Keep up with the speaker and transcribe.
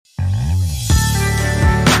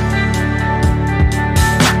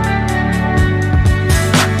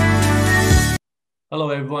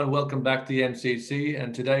Hello everyone, welcome back to the MCC,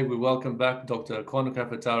 and today we welcome back Dr.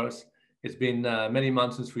 Kafataris. It's been many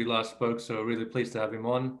months since we last spoke, so we're really pleased to have him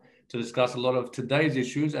on to discuss a lot of today's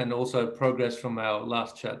issues and also progress from our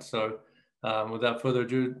last chat. So without further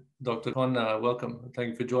ado, Dr. Kon, welcome. Thank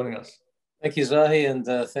you for joining us. Thank you, Zahi, and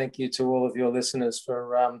thank you to all of your listeners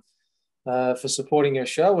for supporting your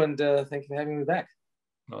show, and thank you for having me back.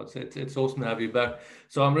 No, it's awesome to have you back.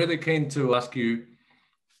 So I'm really keen to ask you,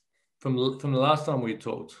 from the last time we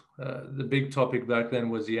talked, the big topic back then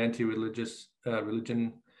was the anti-religious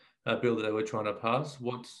religion bill that they were trying to pass.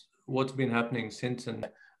 What's been happening since? And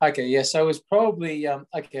okay, yeah, so it was probably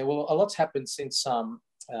okay. Well, a lot's happened since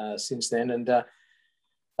then, and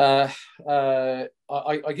I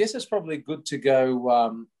guess it's probably good to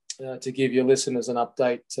go to give your listeners an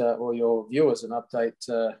update or your viewers an update,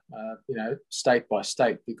 state by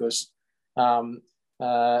state, because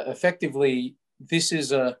effectively this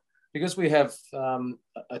is because we have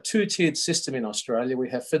a two-tiered system in Australia. We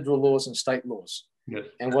have federal laws and state laws. yes.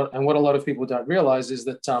 And what a lot of people don't realise is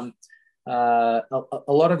that a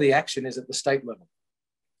lot of the action is at the state level.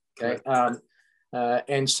 Okay,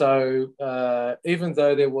 and so even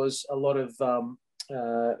though there was a lot of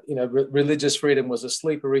religious freedom was a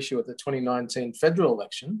sleeper issue at the 2019 federal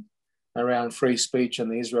election around free speech and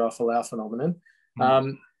the Israel Folau phenomenon,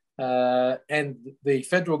 and the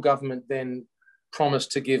federal government then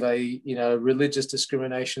promised to give a religious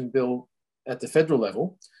discrimination bill at the federal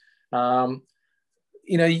level. A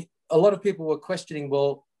lot of people were questioning,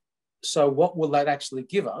 well, so what will that actually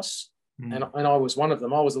give us? And I was one of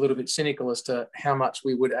them. I was a little bit cynical as to how much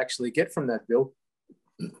we would actually get from that bill,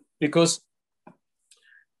 because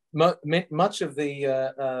much of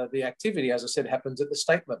the activity, as I said, happens at the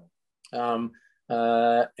state level. And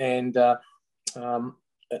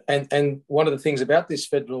one of the things about this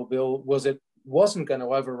federal bill was it wasn't going to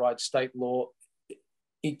override state law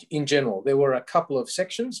in general. There were a couple of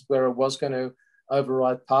sections where it was going to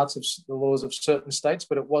override parts of the laws of certain states,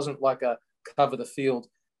 but it wasn't like a cover the field.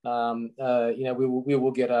 We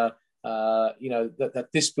will get that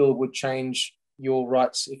this bill would change your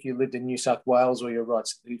rights if you lived in New South Wales, or your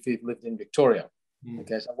rights if you lived in Victoria.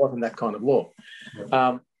 Okay, so it wasn't that kind of law.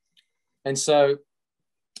 And so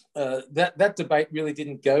that debate really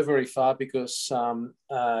didn't go very far, because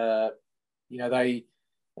they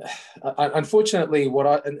unfortunately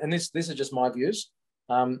this is just my views.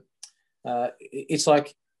 It's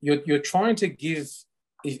like you're trying to give,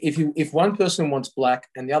 if one person wants black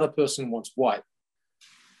and the other person wants white,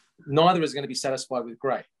 neither is going to be satisfied with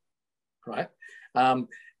grey, right?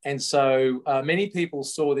 And so many people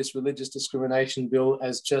saw this religious discrimination bill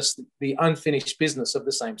as just the unfinished business of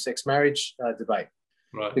the same-sex marriage debate.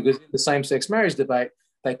 Right. Because in the same-sex marriage debate,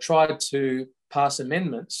 they tried to pass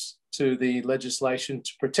amendments to the legislation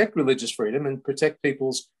to protect religious freedom and protect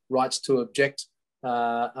people's rights to object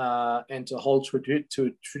and to hold to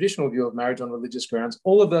a traditional view of marriage on religious grounds.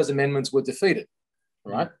 All of those amendments were defeated,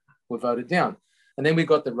 right? Were voted down. And then we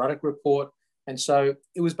got the Ruddock report. And so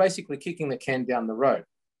it was basically kicking the can down the road.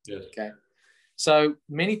 Yes. Okay. So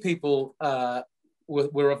many people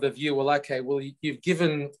were of the view, well, okay, well, you've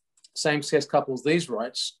given same-sex couples these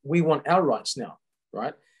rights. We want our rights now,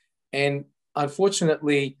 right? And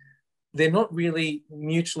unfortunately, they're not really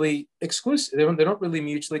mutually exclusive. They're not really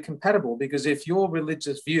mutually compatible, because if your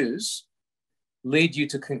religious views lead you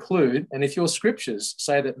to conclude, and if your scriptures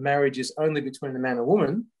say that marriage is only between a man and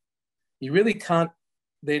woman, you really can't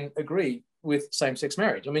then agree with same-sex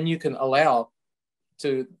marriage. I mean, you can allow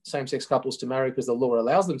to same-sex couples to marry because the law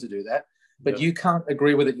allows them to do that, but you can't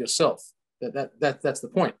agree with it yourself. That's the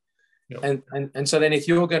point. Yep. And so then if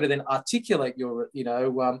you're going to then articulate your,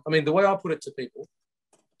 the way I put it to people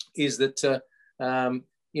is that,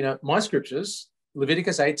 my scriptures,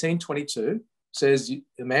 Leviticus 18:22 says,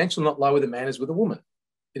 a man shall not lie with a man as with a woman.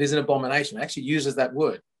 It is an abomination. It actually uses that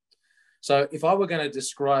word. So if I were going to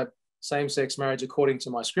describe same-sex marriage according to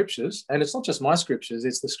my scriptures, and it's not just my scriptures,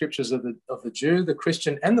 it's the scriptures of the Jew, the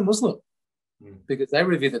Christian, and the Muslim, because they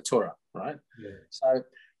revere the Torah, right? Yeah. So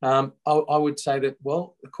I would say that,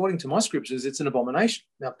 well, according to my scriptures, it's an abomination.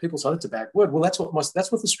 Now, people say it's a bad word. Well, that's what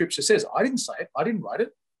the scripture says. I didn't say it. I didn't write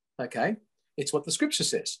it. Okay, it's what the scripture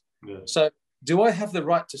says. Yeah. So, do I have the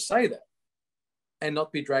right to say that and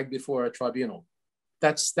not be dragged before a tribunal?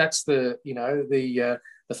 That's the the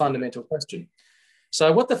fundamental question.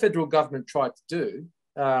 So, what the federal government tried to do,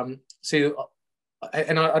 and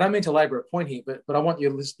I don't mean to labour a point here, but I want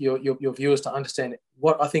your viewers to understand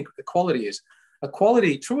what I think equality is.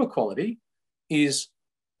 True equality is,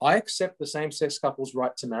 I accept the same-sex couple's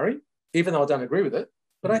right to marry, even though I don't agree with it,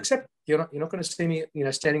 but I accept it. You're not going to see me,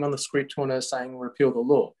 standing on the street corner saying repeal the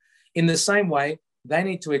law. In the same way, they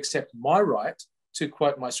need to accept my right to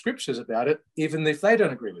quote my scriptures about it, even if they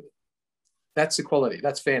don't agree with it. That's equality.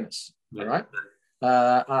 That's fairness. Yeah. All right.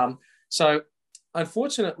 So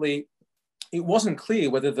unfortunately, it wasn't clear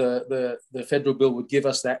whether the federal bill would give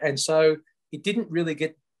us that. And so it didn't really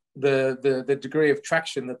get the degree of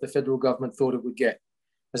traction that the federal government thought it would get.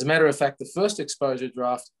 As a matter of fact, the first exposure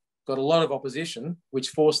draft got a lot of opposition, which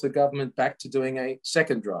forced the government back to doing a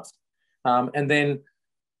second draft. And then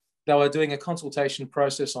they were doing a consultation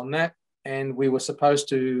process on that. And we were supposed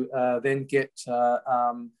to then get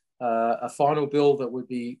a final bill that would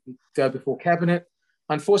go before cabinet.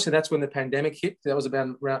 Unfortunately, that's when the pandemic hit. That was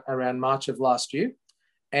about around March of last year.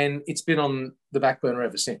 And it's been on the back burner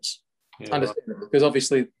ever since. Yeah, understandable, because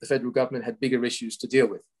obviously the federal government had bigger issues to deal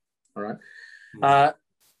with. All right. Mm-hmm.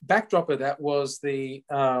 Backdrop of that was the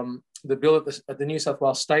bill at the New South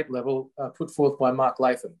Wales state level put forth by Mark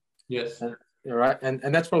Latham. Yes. All right.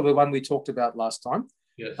 And that's probably the one we talked about last time.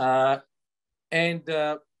 Yes. And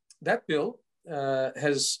that bill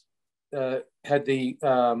has had the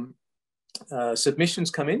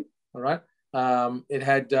submissions come in. All right. It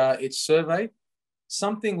had its survey.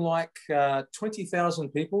 Something like 20,000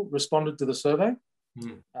 people responded to the survey.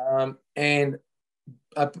 And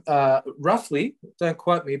roughly, don't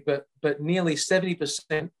quote me, but nearly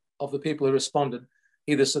 70% of the people who responded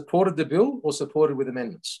either supported the bill or supported with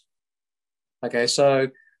amendments. Okay, so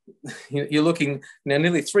you're looking now,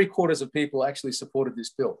 nearly 3/4 of people actually supported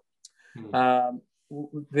this bill.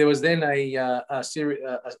 There was then an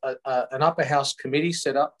upper house committee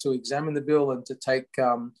set up to examine the bill and to take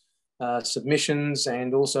submissions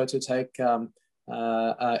and also to take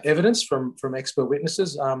evidence from expert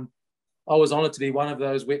witnesses. I was honoured to be one of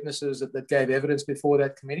those witnesses that gave evidence before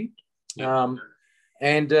that committee. Yeah.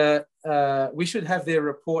 We should have their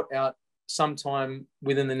report out sometime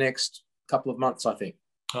within the next couple of months, I think.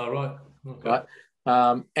 All right. Okay.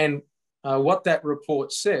 Right. And what that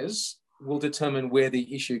report says will determine where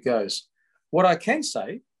the issue goes. What I can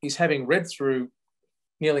say is, having read through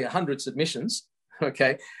nearly 100 submissions,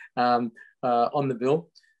 okay, on the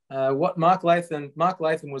bill, what Mark Latham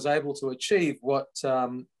was able to achieve what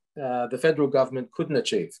the federal government couldn't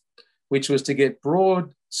achieve, which was to get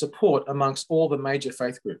broad support amongst all the major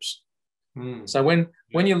faith groups. So when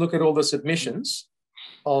you look at all the submissions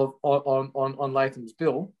on Latham's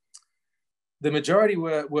bill, the majority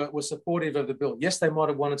were supportive of the bill. Yes, they might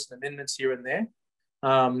have wanted some amendments here and there,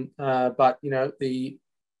 but the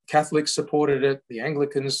Catholics supported it, the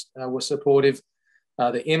Anglicans were supportive,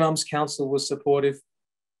 the Imams Council was supportive,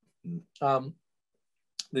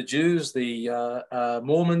 the Jews, the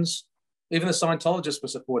Mormons, even the Scientologists were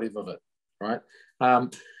supportive of it, right?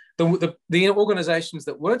 The organisations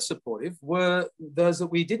that weren't supportive were those that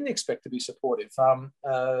we didn't expect to be supportive.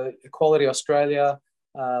 Equality Australia,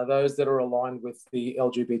 those that are aligned with the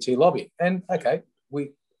LGBT lobby. And okay,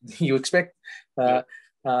 you expect,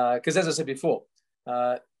 because as I said before,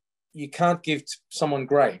 you can't give someone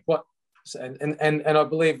grey. And I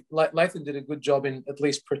believe Latham did a good job in at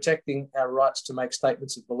least protecting our rights to make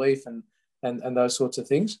statements of belief and those sorts of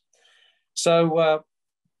things. So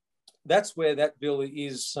that's where that bill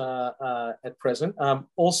is at present.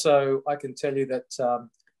 Also, I can tell you that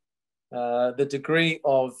the degree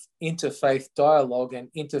of interfaith dialogue and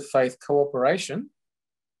interfaith cooperation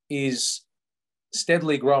is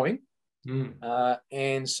steadily growing.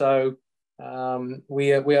 And so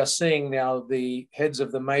we are seeing now the heads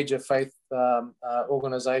of the major faith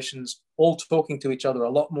organizations all talking to each other a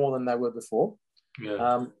lot more than they were before.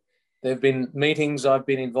 Yeah. There have been meetings. I've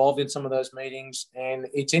been involved in some of those meetings, and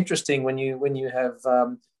it's interesting when you have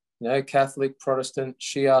Catholic, Protestant,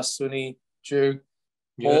 Shia, Sunni, Jew,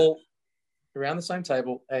 all around the same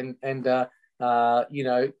table, and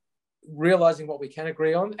realizing what we can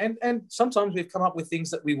agree on, and sometimes we've come up with things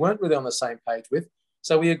that we weren't really on the same page with.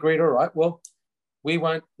 So we agreed, all right, well, we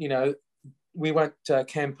won't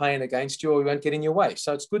campaign against you, or we won't get in your way.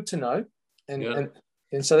 So it's good to know, and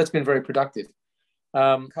so that's been very productive.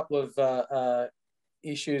 A couple of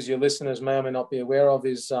issues your listeners may or may not be aware of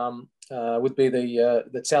would be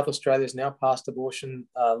that South Australia has now passed abortion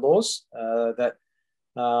laws that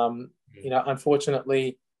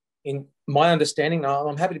unfortunately, in my understanding,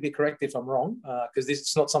 I'm happy to be corrected if I'm wrong, because this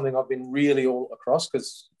is not something I've been really all across,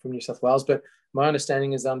 because from New South Wales, but my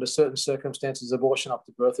understanding is that under certain circumstances, abortion up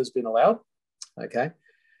to birth has been allowed. Okay.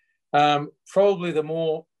 Probably the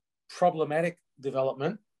more problematic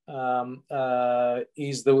development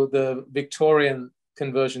is the Victorian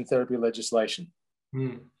conversion therapy legislation.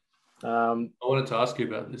 I wanted to ask you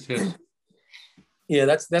about this. Yes. Yeah,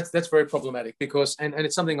 that's very problematic, because and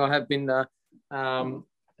it's something I have been I've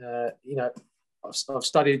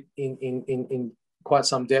studied in quite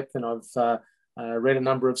some depth, and I've read a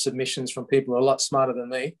number of submissions from people who are a lot smarter than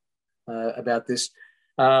me about this.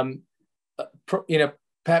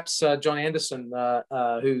 Perhaps John Anderson,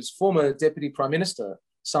 who's former Deputy Prime Minister,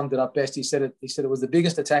 summed it up best. He said it was the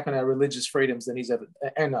biggest attack on our religious freedoms than he's ever.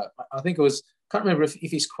 And I think it was. Can't remember if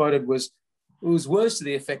he's quoted was. It was words to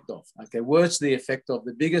the effect of, words to the effect of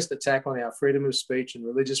the biggest attack on our freedom of speech and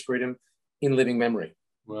religious freedom in living memory.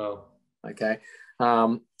 Wow. Okay.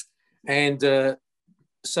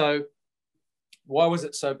 So why was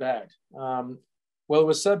it so bad? Well, it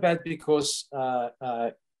was so bad because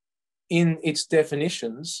in its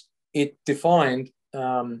definitions, it defined,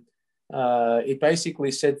 it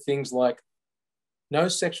basically said things like, no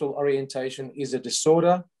sexual orientation is a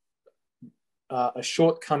disorder, a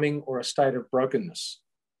shortcoming, or a state of brokenness.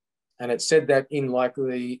 And it said that in like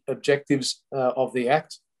the objectives of the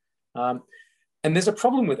Act. And there's a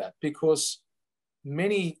problem with that because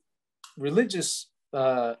many religious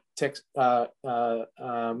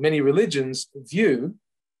many religions view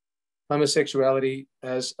homosexuality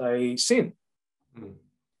as a sin. Mm.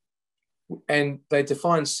 And they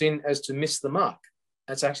define sin as to miss the mark.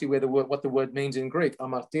 That's actually where what the word means in Greek.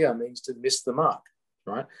 Amartia means to miss the mark,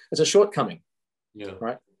 right? It's a shortcoming. Yeah.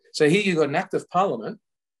 Right. So here you've got an act of parliament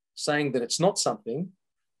saying that it's not something,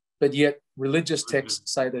 but yet religious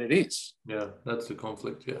texts say that it is. Yeah, that's the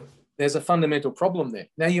conflict. Yeah. There's a fundamental problem there.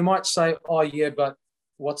 Now you might say, oh yeah, but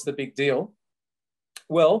what's the big deal?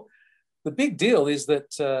 Well, the big deal is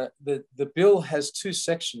that the bill has two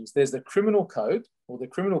sections. There's the criminal code, or the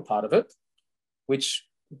criminal part of it, which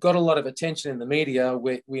got a lot of attention in the media,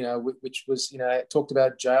 which was talked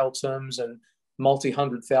about jail terms and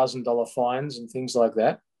multi-$100,000 fines and things like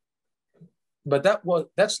that. But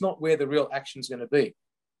that's not where the real action is going to be,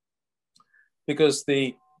 because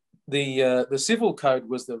the civil code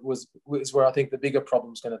was where I think the bigger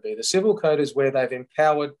problem is going to be. The civil code is where they've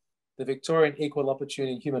empowered the Victorian Equal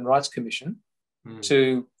Opportunity and Human Rights Commission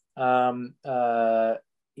to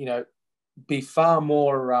be far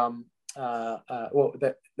more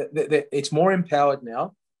it's more empowered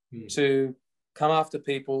now to come after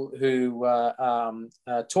people who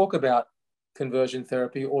talk about conversion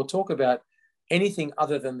therapy or talk about anything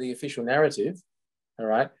other than the official narrative, all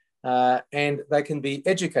right? And they can be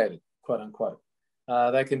educated, quote unquote.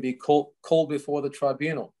 They can be called before the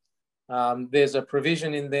tribunal. There's a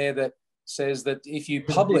provision in there that says that if you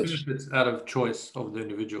publish... It's out of choice of the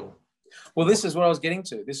individual. Well, this is what I was getting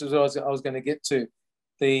to. This is what I was going to get to.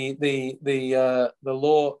 The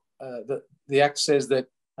law, the Act says that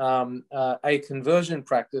a conversion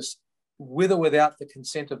practice with or without the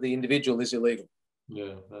consent of the individual is illegal.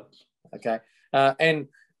 Yeah, that's okay. And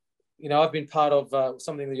I've been part of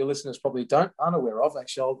something that your listeners probably aren't aware of.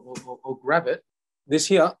 Actually, I'll grab it. This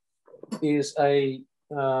here is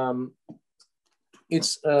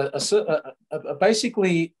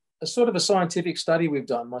basically a sort of a scientific study we've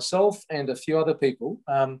done. Myself and a few other people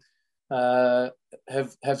have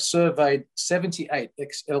surveyed 78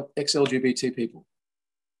 ex-LGBT people.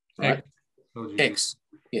 Right? Ex,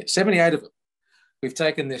 yeah, 78 of them. We've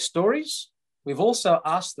taken their stories. We've also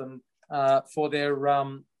asked them for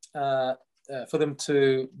them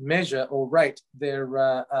to measure or rate their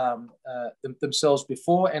themselves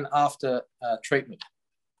before and after treatment.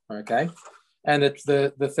 Okay, and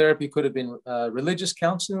the therapy could have been religious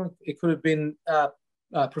counselling. It could have been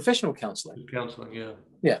professional counselling. Counselling, yeah.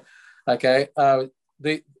 Yeah. Okay.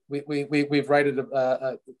 We've rated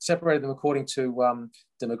separated them according to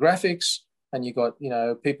demographics, and you got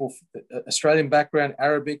people Australian background,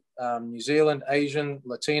 Arabic, New Zealand, Asian,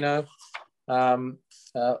 Latino,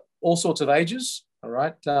 all sorts of ages. All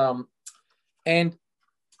right, and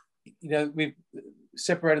we've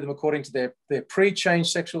separated them according to their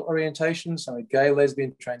pre-change sexual orientation, so gay,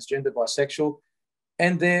 lesbian, transgender, bisexual,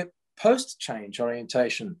 and their post-change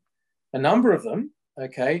orientation. A number of them,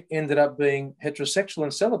 ended up being heterosexual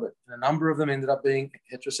and celibate, and a number of them ended up being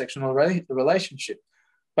heterosexual relationship.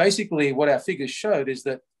 Basically, what our figures showed is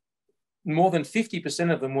that more than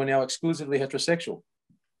 50% of them were now exclusively heterosexual.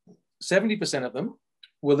 70% of them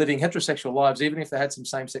were living heterosexual lives, even if they had some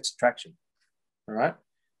same-sex attraction. All right.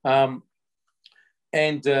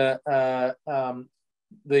 And the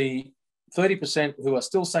 30% who are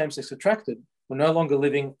still same-sex attracted were no longer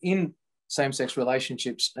living in same-sex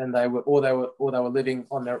relationships, and they were living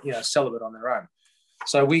on their celibate on their own.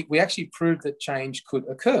 So we actually proved that change could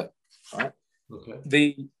occur. Right.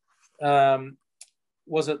 Okay.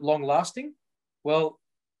 Was it long lasting? Well,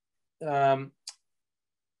 21%.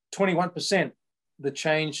 The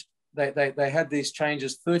change they had these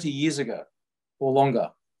changes 30 years ago or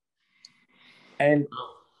longer, and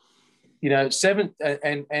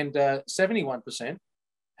 71%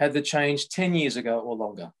 had the change 10 years ago or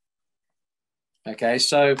longer. Okay,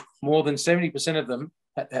 so more than 70% of them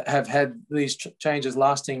have had these changes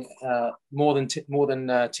lasting more than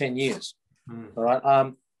 10 years. All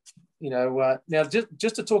right. Now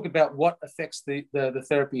just to talk about what effects the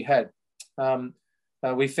therapy had,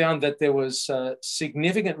 we found that there was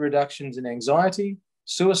significant reductions in anxiety,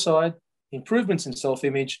 suicide, improvements in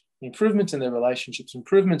self-image, improvements in their relationships,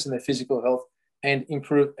 improvements in their physical health, and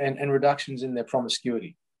reductions in their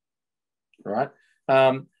promiscuity. All right.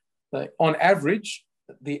 On average,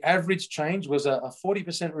 the average change was a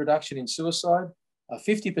 40% reduction in suicide, a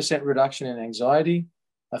 50% reduction in anxiety,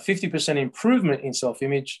 a 50% improvement in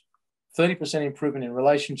self-image, 30% improvement in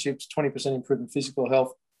relationships, 20% improvement in physical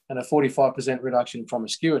health, and a 45% reduction in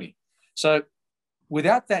promiscuity. So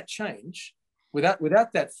without that change,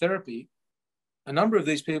 without that therapy, a number of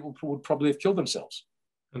these people would probably have killed themselves.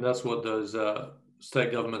 And that's what those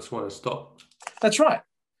state governments want to stop. That's right.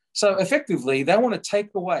 So effectively, they want to take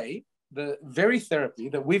away the very therapy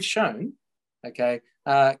that we've shown, okay,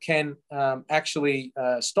 can actually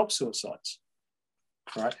stop suicides.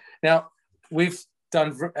 All right. Now, we've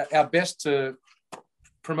done our best to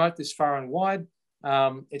promote this far and wide.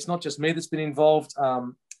 It's not just me that's been involved.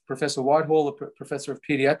 Professor Whitehall, a professor of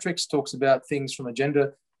pediatrics, talks about things from a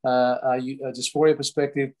gender dysphoria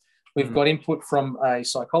perspective. We've got input from a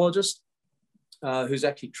psychologist who's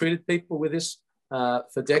actually treated people with this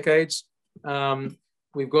for decades.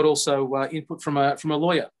 We've got also input from a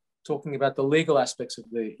lawyer talking about the legal aspects of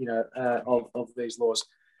the of these laws.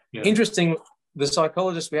 Yeah. Interesting, the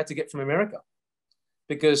psychologist we had to get from America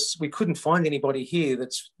because we couldn't find anybody here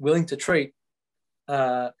that's willing to treat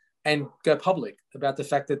and go public about the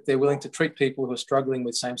fact that they're willing to treat people who are struggling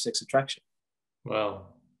with same-sex attraction. Wow.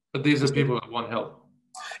 But these are people that want help.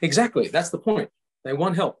 Exactly. That's the point. They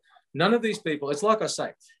want help. None of these people, it's like I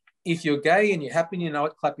say, if you're gay and you're happy and you know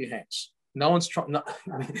it, clap your hands. No one's going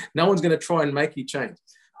to try and make you change.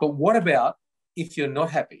 But what about if you're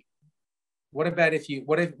not happy? What about if you're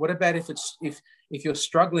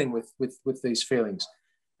struggling with these feelings?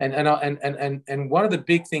 And one of the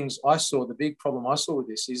big things I saw, the big problem I saw with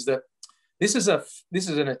this is that this is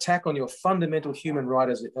an attack on your fundamental human right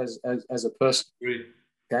as a person. Agreed.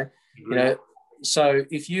 Okay. Agreed. So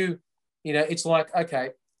if it's like,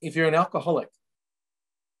 okay, if you're an alcoholic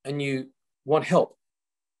and you want help,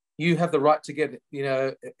 you have the right to get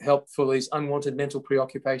help for these unwanted mental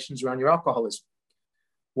preoccupations around your alcoholism.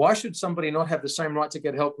 Why should somebody not have the same right to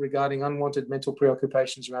get help regarding unwanted mental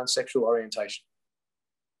preoccupations around sexual orientation?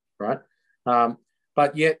 Right?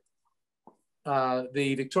 But yet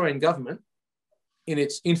the Victorian government, in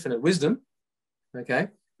its infinite wisdom, okay,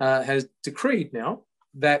 has decreed now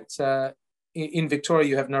that in Victoria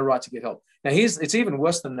you have no right to get help. Now it's even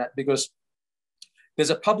worse than that because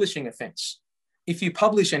there's a publishing offence. If you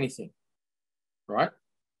publish anything, right?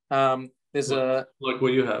 There's like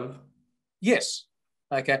what you have. Yes.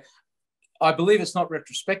 Okay. I believe it's not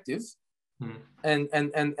retrospective, and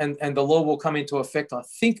the law will come into effect, I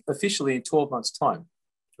think, officially in 12 months' time.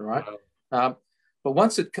 Right. Wow. But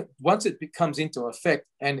once it comes into effect,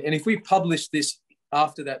 and if we publish this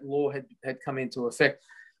after that law had come into effect,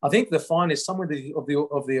 I think the fine is somewhere of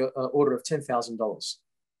the order of $10,000.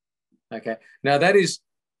 Okay. Now that is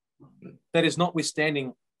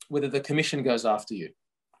notwithstanding whether the commission goes after you.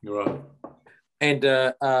 You're right. And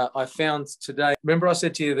I found today. Remember, I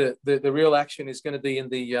said to you that the real action is going to be in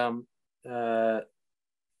the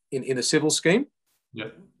civil scheme. Yeah.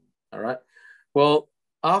 All right. Well,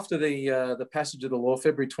 after the passage of the law,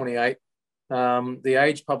 February 28, the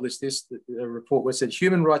Age published a report where it said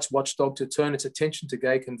Human Rights Watchdog to turn its attention to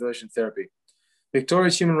gay conversion therapy.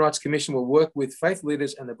 Victoria's Human Rights Commission will work with faith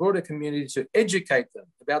leaders and the broader community to educate them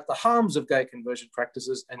about the harms of gay conversion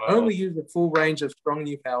practices and only use the full range of strong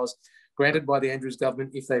new powers granted by the Andrews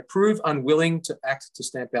government if they prove unwilling to act to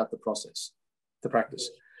stamp out the practice.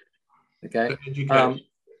 Okay.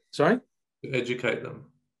 Sorry? To educate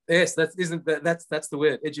them. Yes, that's the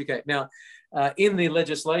word, educate. Now, in the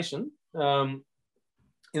legislation, it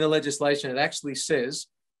actually says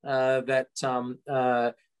that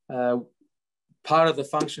part of the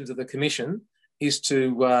functions of the commission is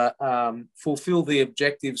to fulfill the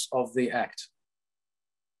objectives of the Act,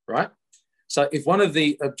 right? So if one of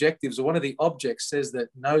the objectives or one of the objects says that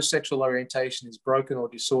no sexual orientation is broken or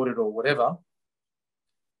disordered or whatever,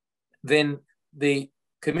 then the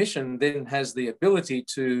commission then has the ability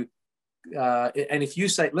to, and if you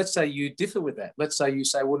say, let's say you differ with that, let's say you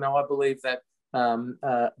say, well, no, I believe that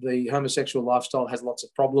the homosexual lifestyle has lots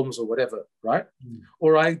of problems or whatever, right?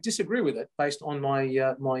 Or I disagree with it based on my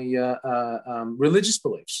religious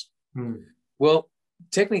beliefs. Well,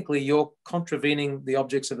 technically, you're contravening the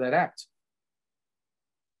objects of that act.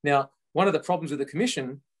 Now, one of the problems with the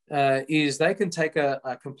commission is they can take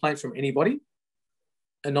a complaint from anybody,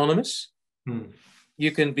 anonymous.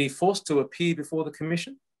 You can be forced to appear before the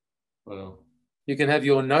commission. Wow. You can have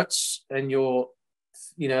your notes and your,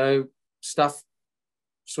 stuff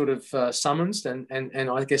sort of summoned and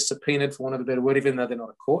I guess subpoenaed, for want of a better word, even though they're not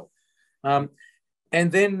a court.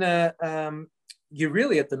 And then you're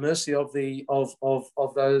really at the mercy of the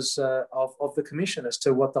commission as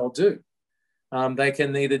to what they'll do. They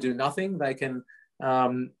can either do nothing. They can,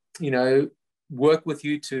 work with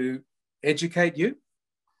you to educate you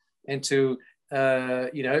and to,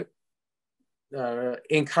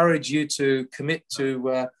 encourage you to commit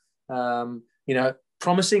to,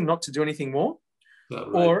 promising not to do anything more.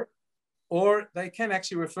 Right. Or they can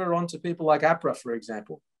actually refer on to people like APRA, for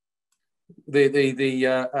example, the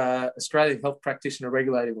Australian Health Practitioner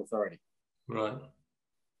Regulating Authority. Right.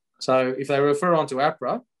 So if they refer on to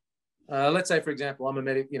APRA, let's say, for example, I'm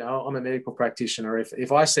a medical practitioner.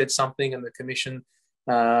 If I said something and the commission,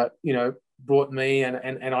 brought me and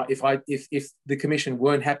if the commission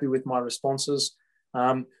weren't happy with my responses,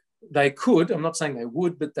 they could. I'm not saying they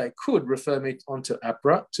would, but they could refer me onto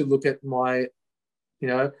APRA to look at my,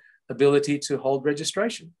 ability to hold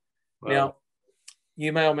registration. Wow. Now,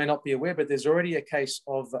 you may or may not be aware, but there's already a case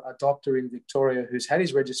of a doctor in Victoria who's had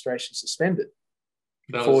his registration suspended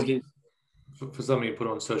for something you put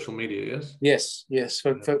on social media, yes? Yes,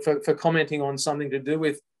 for commenting on something to do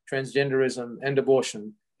with transgenderism and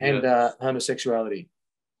abortion and homosexuality.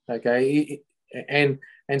 Okay, and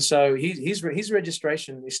so his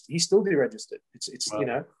registration he's still deregistered. It's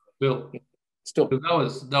wow. Still.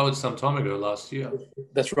 That was some time ago, last year.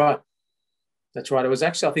 That's right. It was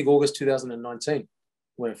actually, I think, August 2019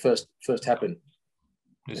 when it first happened.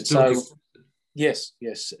 Yes,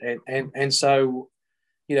 and so,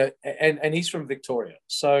 and he's from Victoria,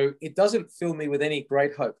 so it doesn't fill me with any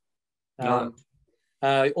great hope. No.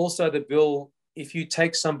 Also, the bill, if you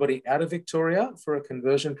take somebody out of Victoria for a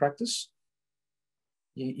conversion practice,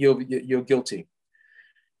 you're guilty.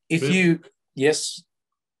 If really?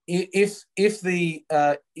 If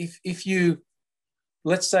you,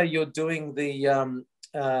 let's say you're doing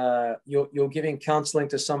you're giving counselling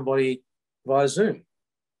to somebody via Zoom,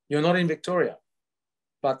 you're not in Victoria,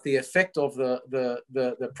 but the effect of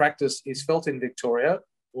the practice is felt in Victoria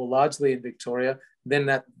or largely in Victoria,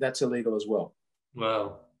 then that's illegal as well.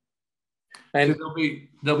 Wow. And so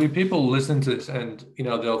there'll be people listening to this and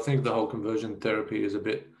they'll think the whole conversion therapy is a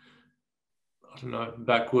bit, I don't know,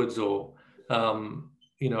 backwards or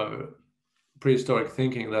prehistoric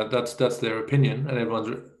thinking. That's their opinion, and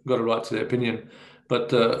everyone's got a right to their opinion. But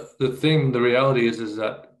the reality is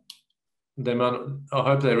that I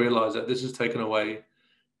hope they realize that this has taken away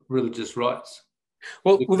religious rights.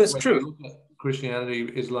 Well, that's true. You look at Christianity,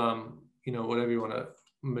 Islam, whatever you want to,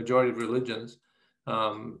 majority of religions,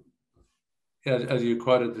 as you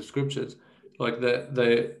quoted the scriptures, like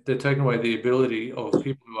they're taking away the ability of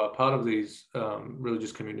people who are part of these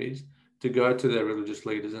religious communities to go to their religious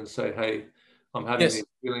leaders and say, hey, I'm having these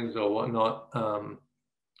feelings or whatnot.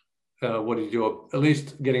 What is your, at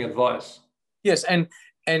least getting advice? Yes, and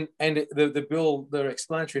the bill, the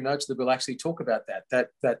explanatory notes of the bill actually talk about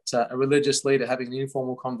that a religious leader having an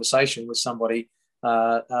informal conversation with somebody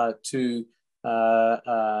to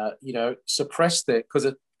suppress that,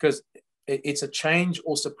 because it's a change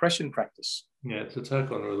or suppression practice. Yeah, it's an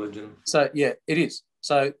attack on religion. So yeah, it is.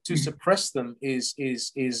 So to suppress them is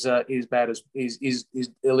bad, is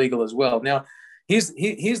illegal as well. Now, here's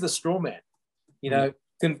the straw man.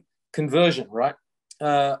 Conversion, right?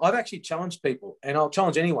 I've actually challenged people, and I'll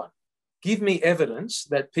challenge anyone. Give me evidence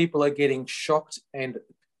that people are getting shocked and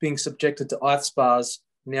being subjected to IVE spas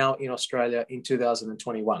now in Australia in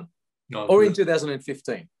 2021 or in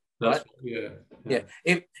 2015. Right? Yeah.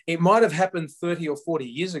 It might have happened 30 or 40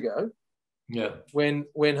 years ago. Yeah. When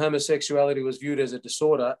homosexuality was viewed as a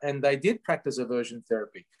disorder, and they did practice aversion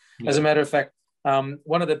therapy. Yeah. As a matter of fact,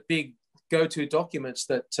 one of the big go-to documents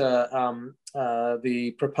that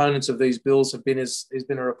the proponents of these bills have been has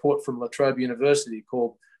been a report from La Trobe University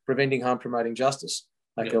called "Preventing Harm, Promoting Justice,"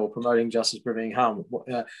 or "Promoting Justice, Preventing Harm,"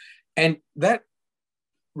 and that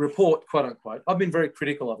report, quote unquote, I've been very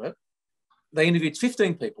critical of it. They interviewed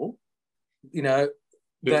 15 people,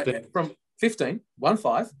 that from 15,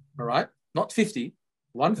 1-5, all right, not 50,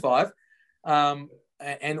 1-5.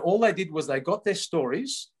 And all they did was they got their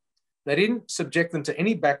stories. They didn't subject them to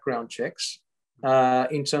any background checks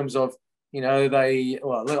in terms of they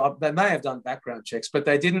may have done background checks, but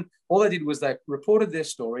they didn't. All they did was they reported their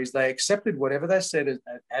stories. They accepted whatever they said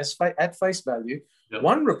at face value. Yep.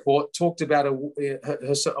 One report talked about a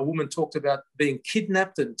woman talked about being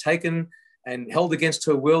kidnapped and taken and held against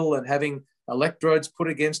her will and having electrodes put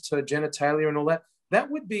against her genitalia and all that. That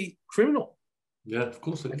would be criminal. Yeah, of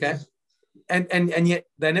course it is. And yet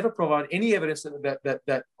they never provide any evidence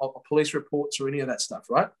that police reports or any of that stuff,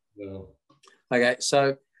 right? No. Okay,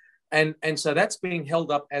 so so that's being held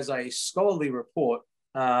up as a scholarly report,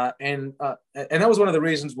 and that was one of the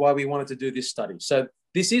reasons why we wanted to do this study. So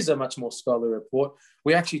this is a much more scholarly report.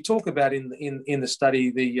 We actually talk about in the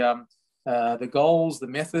study the goals, the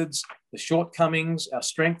methods, the shortcomings, our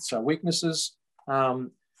strengths, our weaknesses,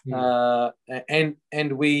 and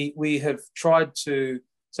we have tried to.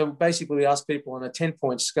 So basically, we ask people on a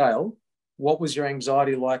 10-point scale, what was your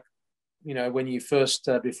anxiety like, when you first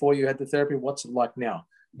before you had the therapy? What's it like now?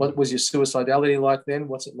 What was your suicidality like then?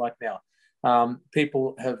 What's it like now?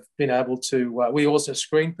 People have been able to. We also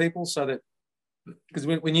screen people so that because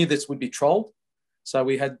we knew this would be trolled, so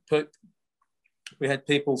we had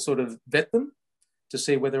people sort of vet them to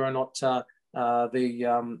see whether or not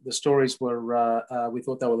the stories were we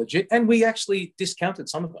thought they were legit, and we actually discounted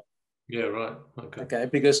some of them. Yeah, right. Okay,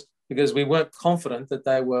 because we weren't confident that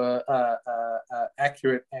they were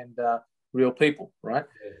accurate and real people, right?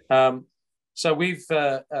 Yeah. So we've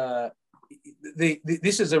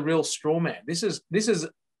this is a real straw man. This is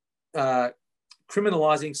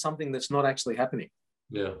criminalizing something that's not actually happening.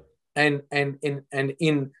 Yeah. And in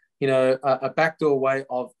a backdoor way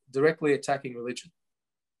of directly attacking religion.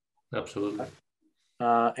 Absolutely.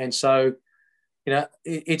 And so,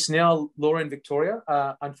 it's now law in Victoria.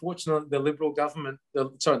 Unfortunately, the Liberal government, the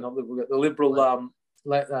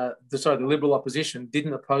Liberal opposition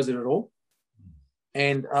didn't oppose it at all.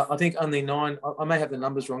 And I think only 9, I may have the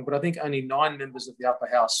numbers wrong, but I think only 9 members of the upper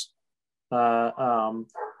house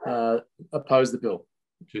opposed the bill.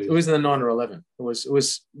 Jeez. It was in the 9 or 11. It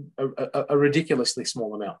was a ridiculously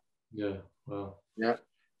small amount. Yeah. Wow. Yeah.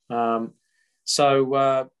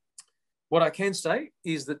 So what I can say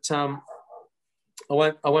is that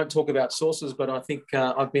I won't talk about sources, but I think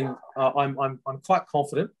I'm quite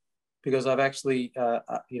confident because I've actually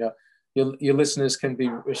your listeners can be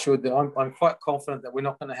assured that I'm quite confident that we're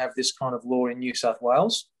not going to have this kind of law in New South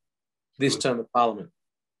Wales this term of Parliament.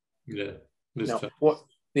 Yeah.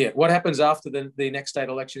 What happens after the next state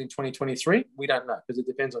election in 2023? We don't know because it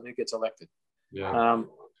depends on who gets elected. Yeah.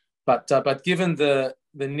 But given the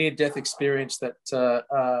near-death experience that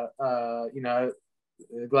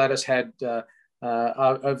Gladys had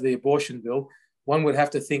over the abortion bill, one would have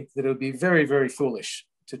to think that it would be very, very foolish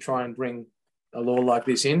to try and bring a law like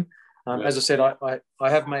this in. As I said, I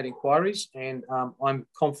have made inquiries, and I'm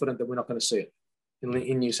confident that we're not going to see it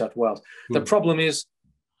in New South Wales. The problem is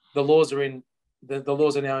the laws are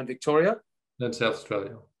now in Victoria. And South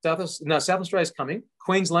Australia. South Australia is coming.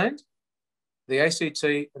 Queensland, the ACT,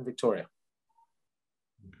 and Victoria.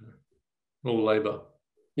 Okay. All Labor.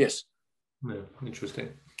 Yes. Yeah, interesting.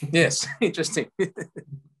 Yes, interesting.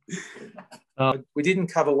 We didn't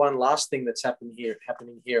cover one last thing that's happening here.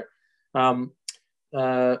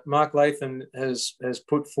 Mark Latham has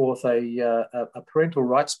put forth a parental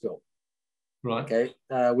rights bill. Right. Okay.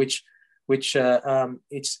 Which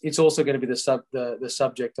it's also going to be the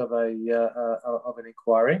subject of an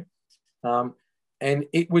inquiry, and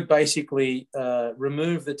it would basically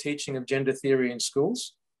remove the teaching of gender theory in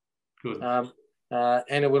schools. Good.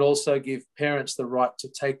 And it would also give parents the right to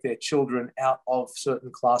take their children out of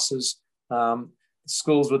certain classes.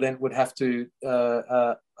 Schools would have to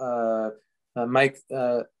make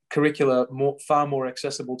curricula far more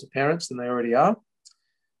accessible to parents than they already are,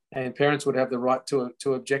 and parents would have the right to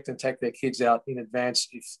object and take their kids out in advance.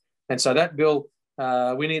 And so that bill,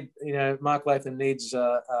 we need, Mark Latham needs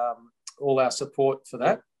all our support for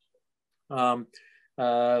that.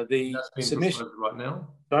 That's being submission proposed right now.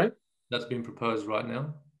 Sorry. That's been proposed right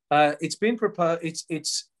now. It's been proposed.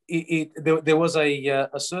 There was a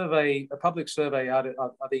survey, a public survey out.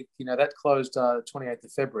 I think that closed 28th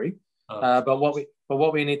of February. But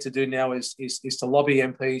what we need to do now is to lobby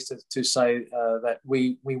MPs to say that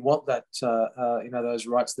we want that those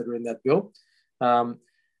rights that are in that bill, and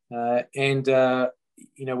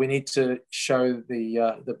we need to show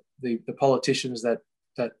the politicians that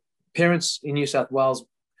parents in New South Wales.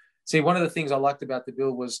 See, one of the things I liked about the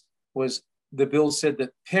bill was the bill said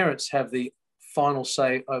that parents have the final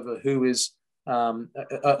say over who is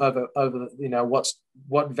over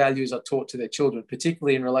what values are taught to their children,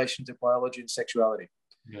 particularly in relation to biology and sexuality.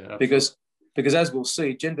 Yeah, because as we'll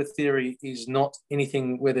see, gender theory is not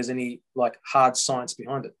anything where there's any hard science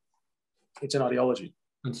behind it. It's an ideology.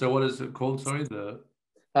 And so what is it called? Sorry,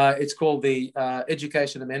 It's called the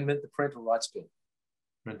Education Amendment, the Parental Rights Bill.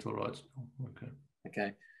 Parental Rights Bill. Okay.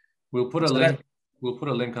 Okay. We'll put a link. We'll put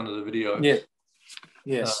a link under the video. Yeah.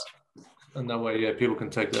 Yes. And that way, yeah, people can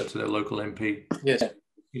take that to their local MP. Yes.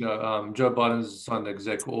 You know, Joe Biden's signed an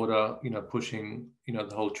exec order, you know, pushing, you know,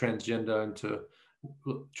 the whole transgender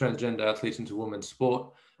athletes into women's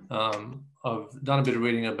sport. I've done a bit of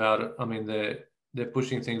reading about it. I mean, they're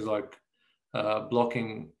pushing things like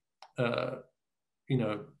blocking, you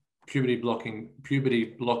know, puberty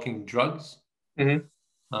blocking drugs.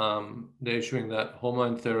 Mm-hmm. They're issuing that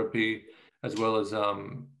hormone therapy, as well as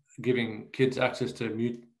giving kids access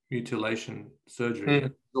to mutilation surgery.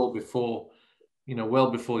 Mm. All before, you know,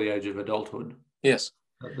 well before the age of adulthood. Yes.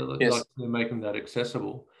 Like they're making that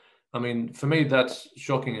accessible. I mean, for me, that's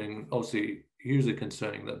shocking and obviously hugely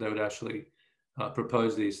concerning that they would actually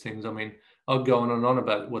propose these things. I mean, I'll go on and on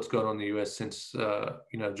about what's going on in the US since,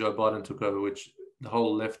 you know, Joe Biden took over, which the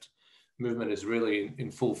whole left movement is really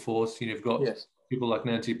in full force. You know, you've got people like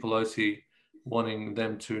Nancy Pelosi wanting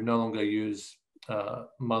them to no longer use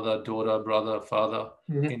mother, daughter, brother, father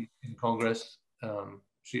in Congress.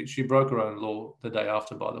 She broke her own law the day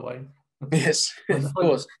after, by the way. Yes, of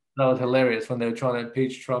course. That was hilarious when they were trying to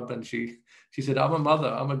impeach Trump, and she said, "I'm a mother,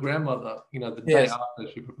 I'm a grandmother." You know, the day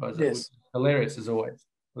after she proposed it, which is hilarious as always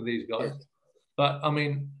with these guys. Yes. But I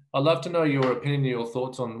mean, I'd love to know your opinion, your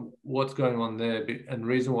thoughts on what's going on there. And the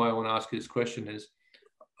reason why I want to ask you this question is,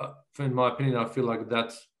 in my opinion, I feel like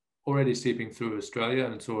that's already seeping through Australia,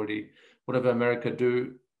 and it's already whatever America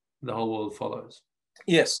do, the whole world follows.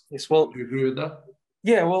 Yes. Well, do you agree with that?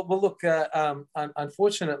 Yeah. Well, look.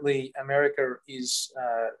 Unfortunately, America is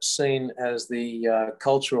seen as the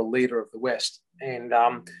cultural leader of the West, and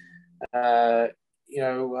you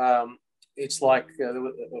know, it's like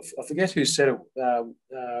I forget who said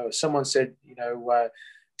it. Someone said, you know,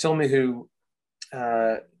 tell me who.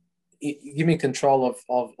 Give me control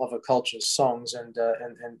of a culture's songs, and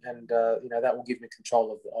you know, that will give me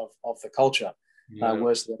control of the culture.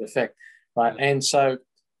 Words to that effect, right? Yeah. And so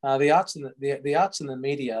the arts and the arts and the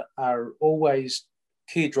media are always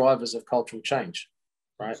key drivers of cultural change,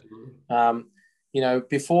 right? You know,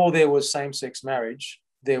 before there was same-sex marriage,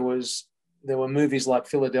 there were movies like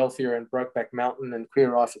Philadelphia and Brokeback Mountain and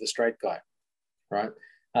Queer Eye for the Straight Guy, right?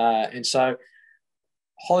 And so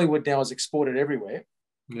Hollywood now is exported everywhere.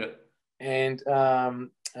 Yeah. And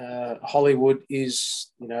Hollywood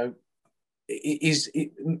is, you know,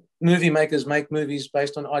 movie makers make movies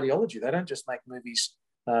based on ideology. They don't just make movies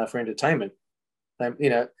for entertainment. They, you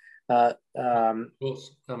know, of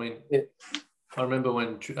course. I mean, I remember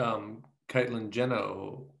when Caitlyn Jenner,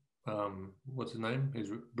 or what's his name?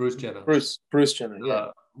 Is Bruce Jenner. Bruce Jenner,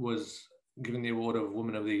 yeah, was given the award of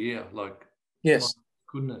Woman of the Year. Like, yes, my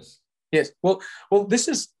goodness. Yes. Well, this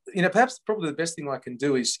is, you know, perhaps probably the best thing I can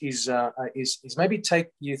do is maybe take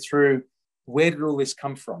you through where did all this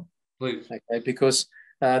come from. Please. Okay, because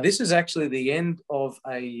this is actually the end of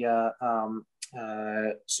a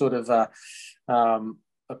sort of a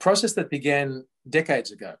process that began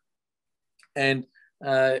decades ago, and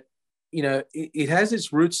you know, it has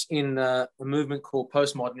its roots in a movement called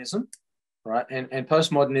postmodernism, right? And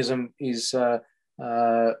postmodernism is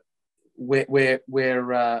where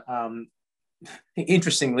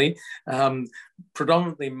interestingly,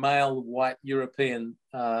 predominantly male white European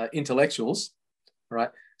intellectuals,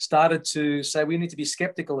 right, started to say we need to be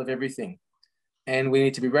skeptical of everything, and we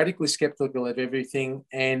need to be radically skeptical of everything,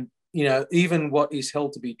 and, you know, even what is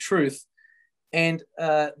held to be truth. And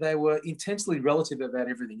they were intensely relative about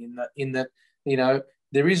everything in that, you know,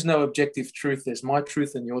 there is no objective truth. There's my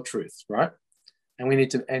truth and your truth, right? And we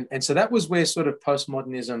need to, and so that was where sort of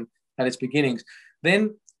postmodernism at its beginnings.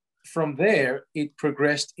 Then from there, it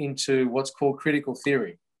progressed into what's called critical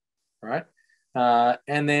theory, right?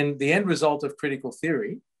 And then the end result of critical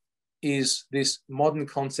theory is this modern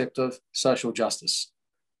concept of social justice,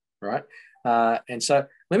 right? And so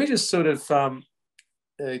let me just sort of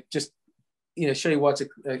just, you know, show you what's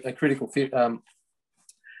a critical theory.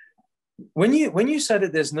 When you say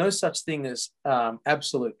that there's no such thing as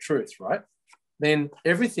absolute truth, right? Then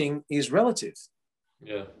everything is relative.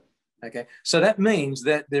 Yeah. Okay. So that means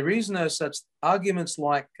that there is no such arguments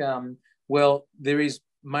like, well, there is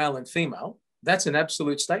male and female. That's an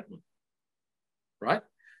absolute statement, right?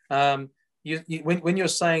 When you're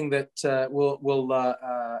saying that,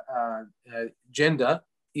 gender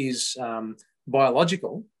is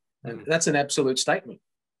biological, and that's an absolute statement.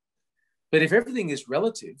 But if everything is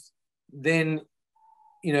relative, then,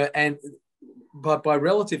 you know, and by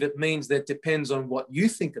relative, it means that it depends on what you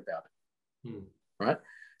think about it, right?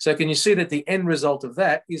 So can you see that the end result of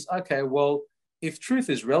that is, okay, well, if truth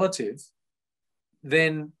is relative,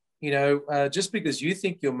 then, just because you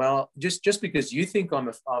think you're male, just because you think I'm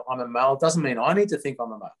a male doesn't mean I need to think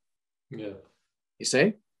I'm a male. Yeah. You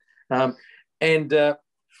see?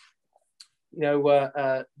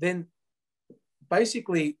 Then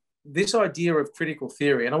basically this idea of critical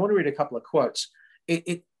theory, and I want to read a couple of quotes.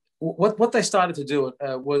 What they started to do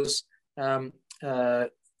was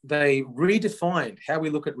they redefined how we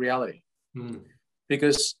look at reality,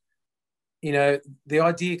 because the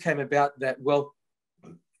idea came about that, well,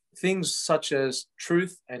 things such as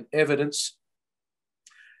truth and evidence,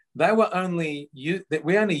 we only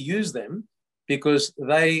use them because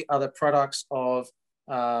they are the products of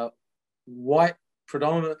white,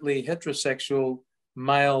 predominantly heterosexual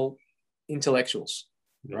male intellectuals,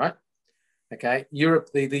 right? Okay,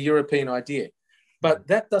 the European idea. But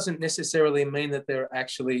that doesn't necessarily mean that they're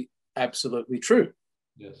actually absolutely true.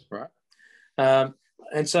 Yes. Right.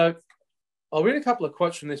 And so I'll read a couple of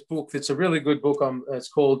quotes from this book. It's a really good book. It's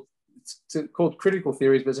called Critical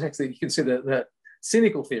Theories, but it's actually, you consider that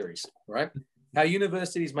cynical theories, right? How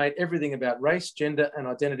universities made everything about race, gender, and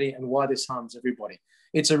identity, and why this harms everybody.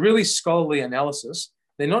 It's a really scholarly analysis.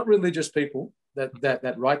 They're not religious people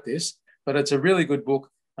that write this, but it's a really good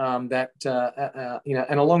book. And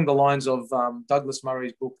along the lines of Douglas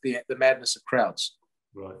Murray's book, The Madness of Crowds.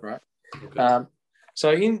 Right. Okay.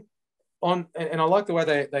 And I like the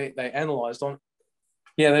way they analysed on.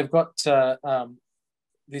 Yeah, they've got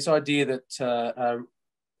this idea that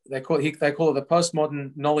they call it the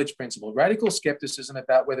postmodern knowledge principle: radical skepticism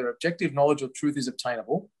about whether objective knowledge or truth is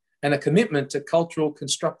obtainable, and a commitment to cultural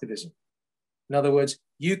constructivism. In other words,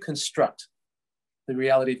 you construct the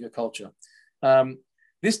reality of your culture.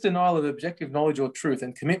 This denial of objective knowledge or truth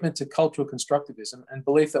and commitment to cultural constructivism and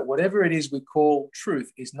belief that whatever it is we call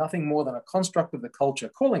truth is nothing more than a construct of the culture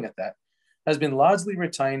calling it that has been largely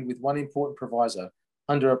retained with one important proviso.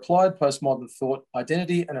 Under applied postmodern thought,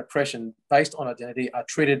 identity and oppression based on identity are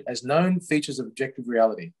treated as known features of objective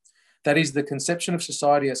reality. That is, the conception of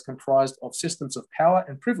society as comprised of systems of power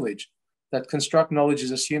and privilege that construct knowledge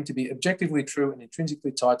is assumed to be objectively true and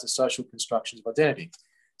intrinsically tied to social constructions of identity.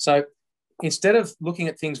 So instead of looking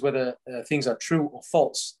at things whether things are true or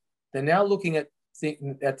false, they're now looking at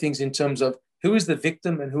things in terms of who is the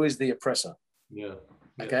victim and who is the oppressor. Yeah.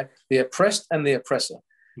 Okay. The oppressed and the oppressor.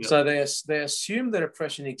 Yeah. So they assume that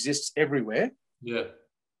oppression exists everywhere. Yeah.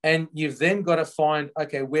 And you've then got to find,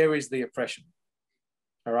 okay, where is the oppression?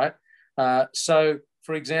 All right. So,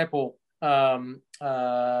 for example, Oprah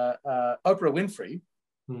Winfrey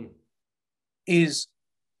is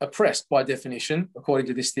oppressed by definition, according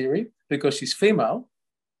to this theory, because she's female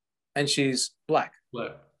and she's black.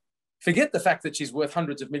 Forget the fact that she's worth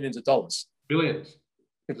hundreds of millions of dollars. Billions.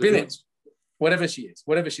 Whatever she is,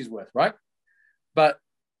 whatever she's worth, right? But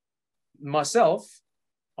myself,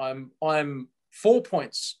 I'm 4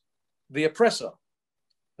 points the oppressor,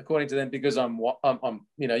 according to them, because I'm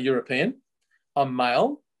European, I'm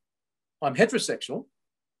male, I'm heterosexual,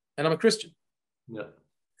 and I'm a Christian. Yeah.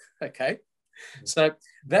 Okay. So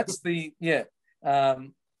that's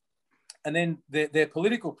and then their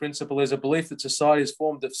political principle is a belief that society is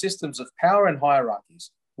formed of systems of power and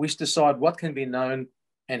hierarchies, which decide what can be known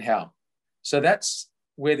and how. So that's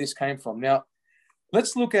where this came from. Now,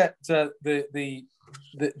 let's look at the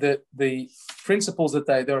principles that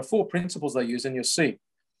there are 4 principles they use, and you'll see.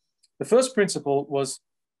 The first principle was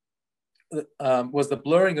the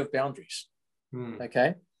blurring of boundaries.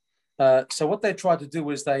 Okay. So what they tried to do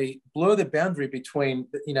was they blur the boundary between,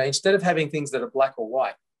 instead of having things that are black or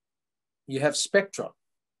white, you have spectra.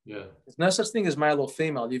 Yeah. There's no such thing as male or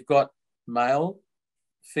female. You've got male,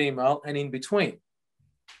 female, and in between,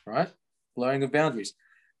 right? Blurring of boundaries.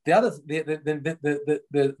 The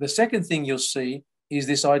second thing you'll see is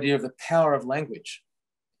this idea of the power of language.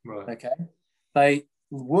 Right. Okay.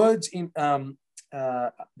 Words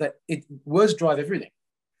drive everything,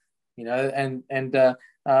 and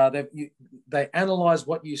they analyze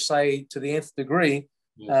what you say to the nth degree.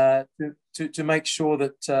 Yes. To make sure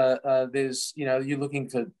that there's, you're looking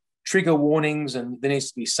for trigger warnings, and there needs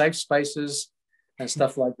to be safe spaces and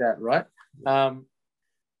stuff like that, right?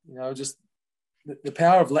 Just the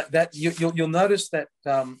power of that. You'll notice that,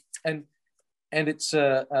 and it's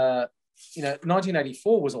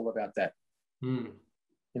 1984 was all about that.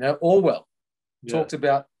 Orwell talked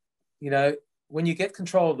about, when you get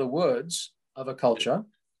control of the words of a culture,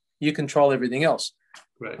 you control everything else.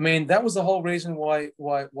 Right. I mean, that was the whole reason why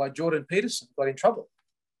Jordan Peterson got in trouble.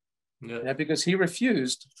 Yeah. Because he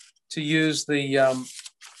refused to use the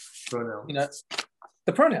pronouns.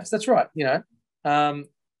 The pronouns. That's right. And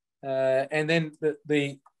then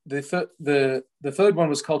the third one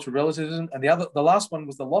was cultural relativism, and the last one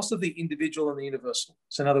was the loss of the individual and the universal.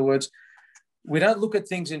 So in other words, we don't look at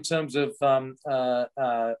things in terms of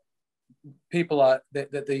people are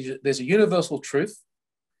that there's a universal truth,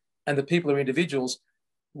 and the people are individuals.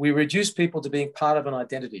 We reduce people to being part of an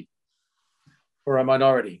identity or a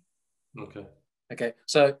minority. Okay.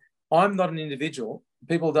 So I'm not an individual.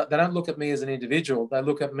 People they don't look at me as an individual. They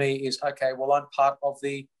look at me as, okay, well, I'm part of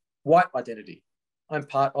the white identity. I'm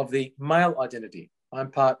part of the male identity.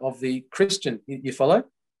 I'm part of the Christian. You follow?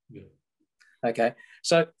 Yeah. Okay.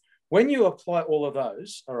 So when you apply all of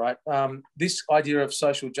those, all right, this idea of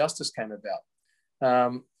social justice came about.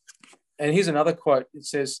 And here's another quote. It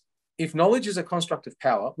says, if knowledge is a construct of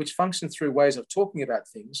power, which functions through ways of talking about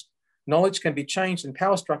things, knowledge can be changed and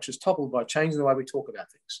power structures toppled by changing the way we talk about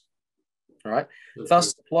things. All right.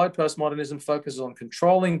 Thus, applied postmodernism focuses on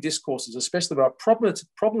controlling discourses, especially about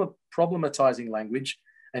problematizing language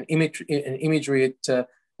and imagery it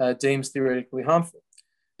deems theoretically harmful.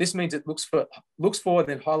 This means it looks for and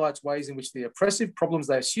then highlights ways in which the oppressive problems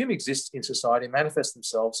they assume exist in society manifest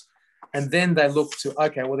themselves. And then they look to,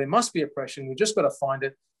 okay, well, there must be oppression. We've just got to find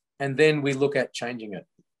it. And then we look at changing it.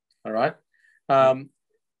 All right.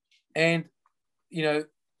 And, you know,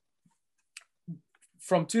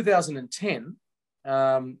 from 2010,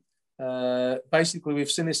 basically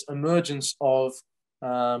we've seen this emergence of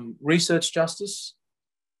research justice.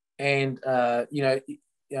 And, you know,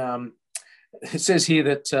 it says here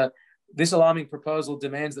that this alarming proposal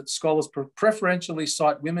demands that scholars preferentially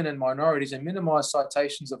cite women and minorities and minimize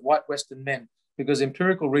citations of white Western men, because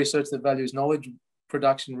empirical research that values knowledge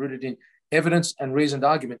production rooted in evidence and reasoned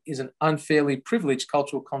argument is an unfairly privileged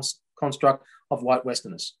cultural construct of white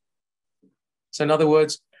Westerners. So in other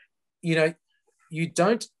words, you know, you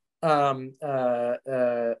don't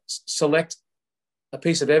select a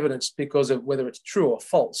piece of evidence because of whether it's true or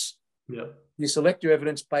false. Yeah. You select your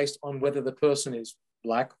evidence based on whether the person is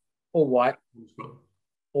black or white,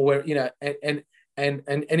 or where, you know, and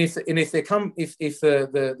if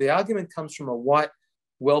the argument comes from a white,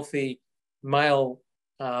 wealthy male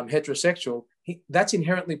heterosexual, that's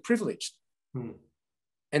inherently privileged.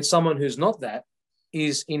 And someone who's not that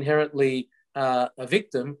is inherently a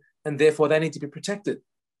victim, and therefore they need to be protected,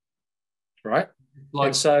 right? Like,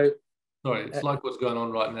 and so, sorry, it's like what's going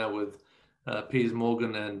on right now with Piers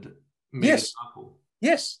Morgan and Meghan Markle.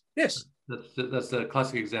 Yes. That's a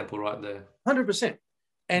classic example right there. 100%.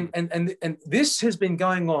 And this has been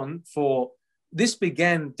going on this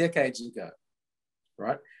began decades ago,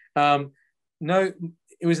 right? No,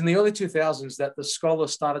 it was in the early 2000s that the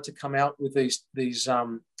scholars started to come out with these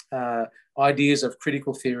ideas of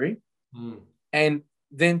critical theory. And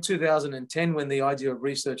then 2010, when the idea of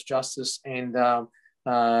research justice and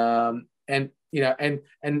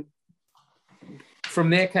from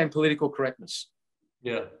there came political correctness.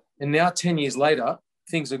 Yeah. And now 10 years later,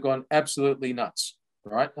 things have gone absolutely nuts,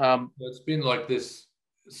 right? It's been like this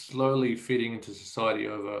slowly feeding into society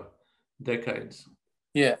over decades.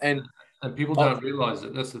 Yeah, and people don't realize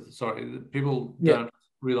it. People don't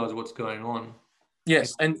realize what's going on.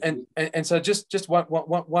 Yes, and so just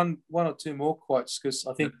one or two more quotes, because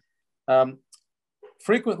I think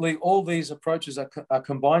frequently all these approaches are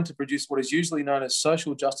combined to produce what is usually known as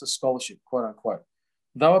social justice scholarship, quote unquote.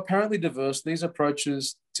 Though apparently diverse, these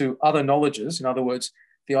approaches to other knowledges, in other words,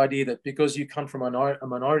 the idea that because you come from a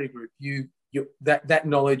minority group, that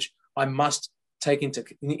knowledge I must take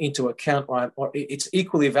into account, or it's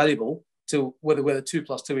equally valuable to whether 2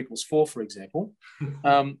 + 2 = 4, for example.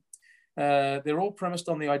 They're all premised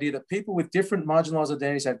on the idea that people with different marginalized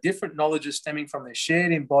identities have different knowledges stemming from their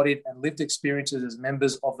shared, embodied, and lived experiences as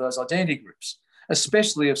members of those identity groups,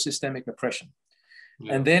 especially of systemic oppression.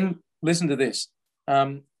 Yeah. And then listen to this.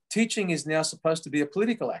 Teaching is now supposed to be a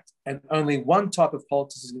political act, and only one type of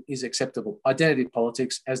politics is acceptable: identity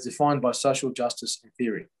politics, as defined by social justice and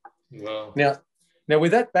theory. Wow. Now,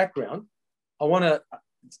 with that background, I want to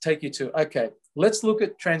take you to, okay, let's look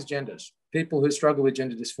at transgenders, people who struggle with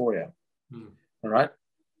gender dysphoria. All right.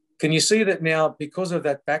 Can you see that now, because of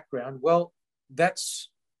that background? Well, that's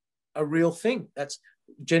a real thing.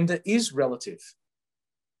 Gender is relative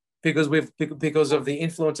because of the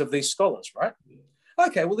influence of these scholars, right?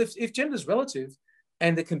 Okay, well, if gender is relative,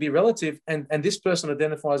 and it can be relative, and this person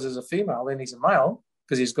identifies as a female, then he's a male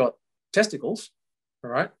because he's got testicles, all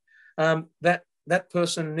right? That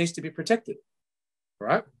person needs to be protected,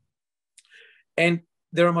 right? And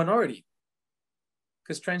they're a minority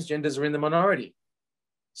because transgenders are in the minority.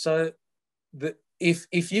 So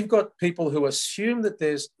if you've got people who assume that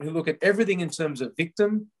who look at everything in terms of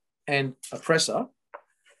victim and oppressor,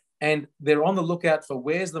 and they're on the lookout for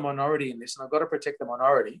where's the minority in this, and I've got to protect the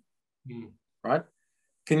minority, right?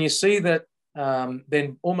 Can you see that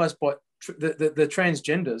then almost by the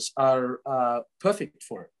transgenders are perfect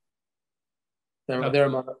for it?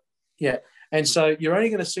 Yeah, and so you're only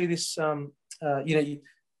going to see this, and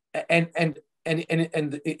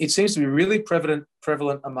it seems to be really prevalent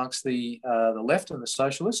amongst the left and the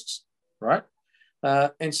socialists, right?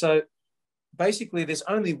 And so basically, there's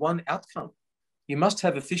only one outcome. You must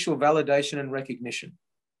have official validation and recognition,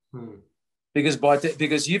 because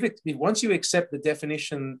once you accept the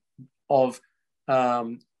definition of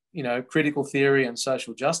critical theory and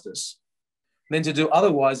social justice, then to do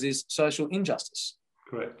otherwise is social injustice.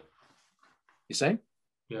 Correct. You see?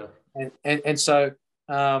 Yeah. And so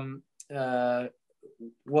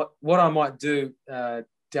what I might do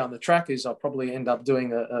down the track is I'll probably end up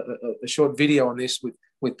doing a short video on this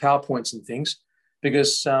with PowerPoints and things,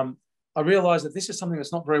 because I realized that this is something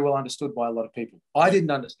that's not very well understood by a lot of people. I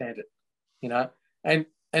didn't understand it, and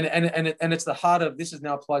it's the heart of this is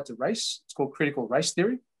now applied to race. It's called critical race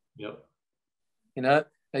theory. Yep. And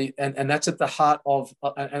that's at the heart of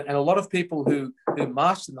and a lot of people who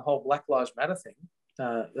marched in the whole Black Lives Matter thing,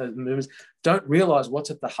 movements, don't realize what's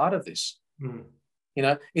at the heart of this.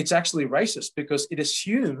 It's actually racist because it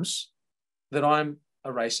assumes that I'm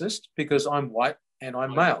a racist because I'm white and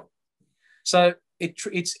I'm male. So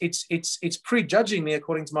it's prejudging me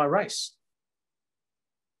according to my race,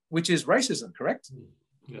 which is racism, correct?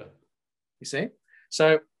 Yeah. You see?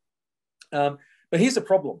 So, but here's the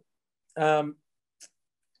problem.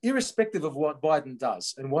 Irrespective of what Biden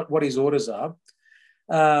does and what his orders are,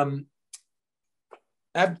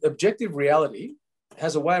 objective reality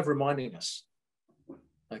has a way of reminding us.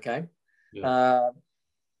 Okay? Yeah.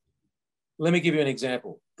 Let me give you an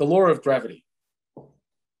example. The law of gravity.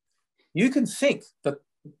 You can think that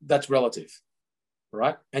that's relative,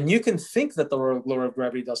 right? And you can think that the law of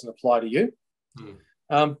gravity doesn't apply to you.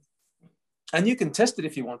 And you can test it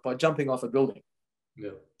if you want by jumping off a building.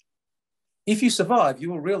 Yeah. If you survive, you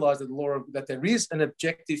will realize that there is an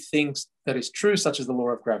objective thing that is true, such as the law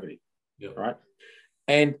of gravity, right?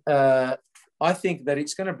 And I think that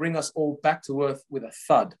it's going to bring us all back to earth with a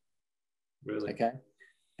thud. Really? Okay.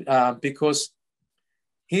 Because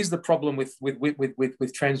here's the problem with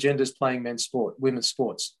transgenders playing women's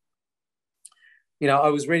sports. I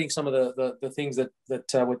was reading some of the things that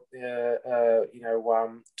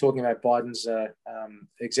talking about Biden's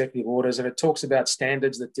executive orders, and it talks about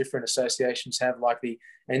standards that different associations have, like the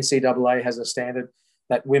NCAA has a standard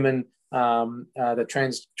that women, that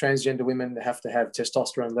transgender women have to have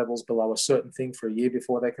testosterone levels below a certain thing for a year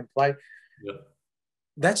before they can play. Yeah.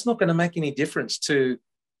 That's not going to make any difference to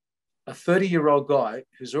a 30-year-old guy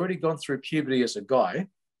who's already gone through puberty as a guy,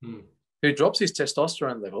 who drops his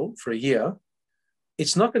testosterone level for a year.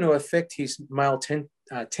 It's not going to affect his male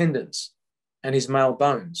tendons and his male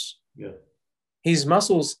bones. Yeah. His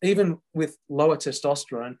muscles, even with lower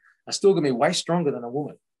testosterone, are still going to be way stronger than a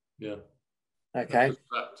woman. Yeah. Okay.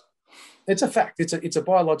 It's a fact. It's a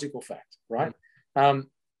biological fact, right?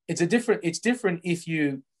 It's different if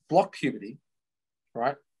you block puberty,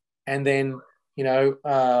 right? And then,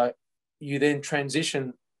 you then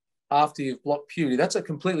transition after you've blocked puberty. That's a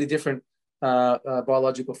completely different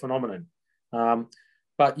biological phenomenon.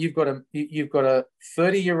 But you've got a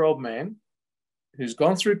 30-year-old man who's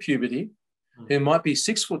gone through puberty, who might be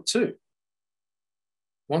 6'2",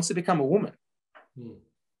 wants to become a woman.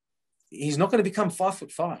 He's not going to become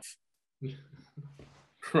 5'5",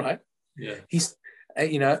 right? Yeah. He's,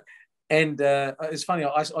 it's funny.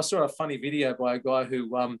 I saw a funny video by a guy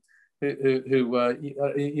who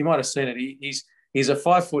you might have seen it. He's a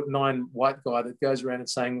 5'9" white guy that goes around and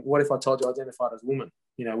saying, "What if I told you I identified as a woman?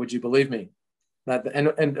 Would you believe me?" And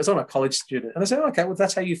it's on a college student. And I said, "Okay, well,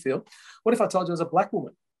 that's how you feel. What if I told you I was a black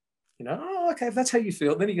woman? Oh, okay, if that's how you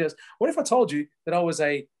feel." Then he goes, "What if I told you that I was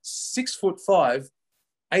a 6'5"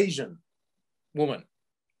 Asian woman?"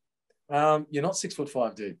 You're not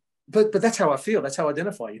 6'5", dude. But that's how I feel. That's how I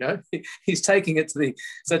identify. He's taking it to the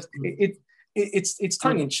it's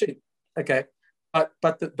tongue in cheek. Okay,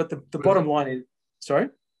 but the bottom line is, sorry.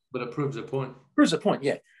 But it proves a point. Proves a point.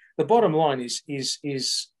 Yeah. The bottom line is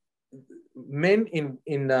men in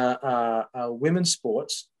women's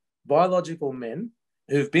sports, biological men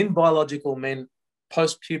who've been biological men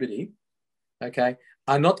post puberty, okay,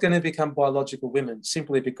 are not going to become biological women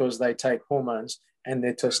simply because they take hormones and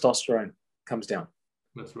their testosterone comes down.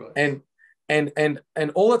 That's right.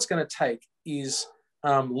 And all it's going to take is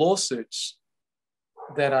lawsuits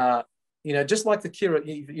that are, just like the Kira.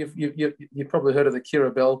 You've probably heard of the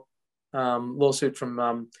Kira Bell lawsuit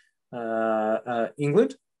from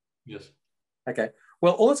England. Yes. Okay.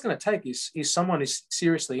 Well, all it's going to take is someone is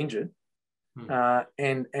seriously injured, and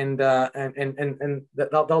they'll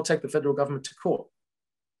take the federal government to court,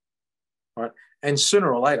 right? And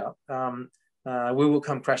sooner or later, we will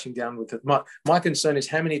come crashing down with it. My concern is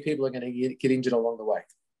how many people are going to get injured along the way.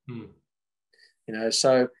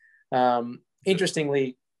 So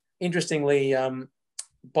interestingly,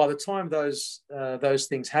 by the time those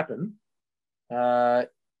things happen,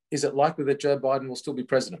 is it likely that Joe Biden will still be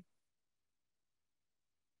president?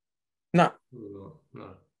 No. No.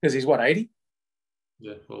 Because he's what, 80?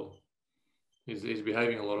 Yeah, well, he's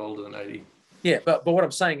behaving a lot older than 80. Yeah, but what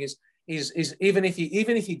I'm saying is even if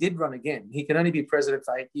he did run again, he can only be president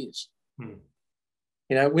for 8 years.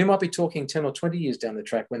 We might be talking 10 or 20 years down the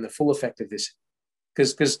track when the full effect of this,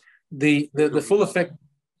 because the full effect.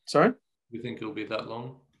 Sorry? You think it'll be that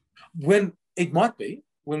long? When it might be,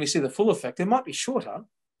 when we see the full effect, it might be shorter,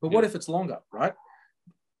 but what if it's longer, right?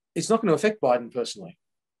 It's not going to affect Biden personally.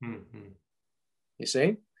 You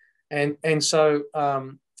see? And so,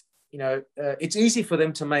 it's easy for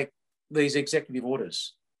them to make these executive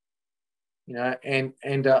orders, so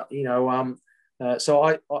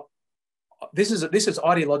this is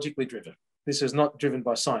ideologically driven. This is not driven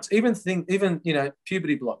by science. Even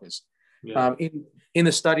puberty blockers. Yeah. In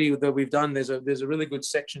the study that we've done, there's a really good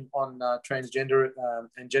section on transgender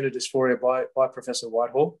and gender dysphoria by Professor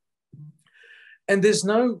Whitehall. And this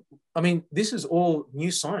is all new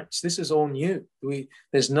science. This is all new.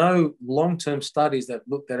 There's no long-term studies that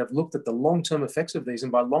have looked at the long-term effects of these.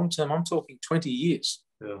 And by long-term, I'm talking 20 years.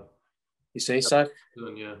 Yeah. You see, so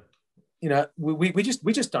we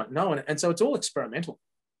just don't know, and so it's all experimental.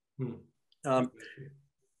 I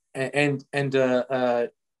don't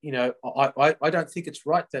think it's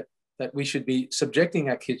right that we should be subjecting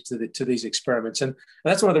our kids to these experiments, and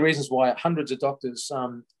that's one of the reasons why hundreds of doctors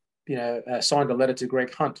signed a letter to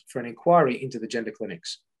Greg Hunt for an inquiry into the gender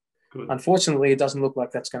clinics. Good. Unfortunately, it doesn't look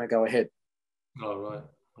like that's going to go ahead. All right.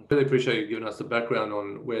 I really appreciate you giving us the background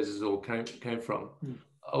on where this all came from.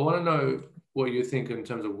 I want to know what you think in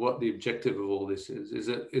terms of what the objective of all this is.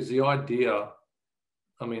 Is the idea?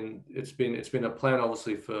 I mean, it's been a plan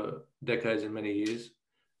obviously for decades and many years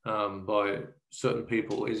by certain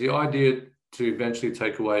people. Is the idea to eventually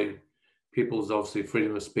take away people's obviously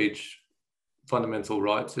freedom of speech, fundamental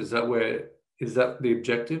rights? Is that the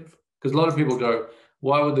objective? Because a lot of people go,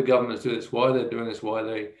 why would the governments do this? Why are they doing this? Why are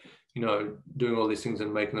they, doing all these things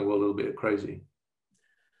and making the world a little bit crazy?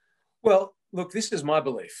 Well, look, this is my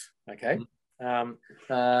belief. Okay, hang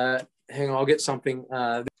on, I'll get something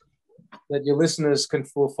that your listeners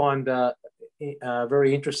will find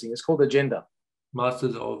very interesting. It's called Agenda.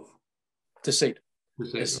 Masters of Deceit.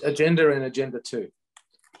 It's Agenda and Agenda 2.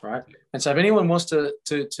 Right, and so if anyone wants to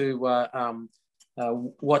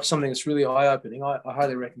watch something that's really eye-opening, I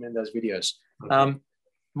highly recommend those videos. Okay.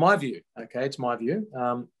 My view, it's my view,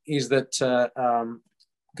 is that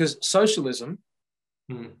because socialism,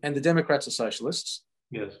 and the Democrats are socialists.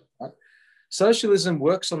 Yes. Right? Socialism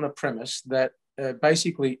works on the premise that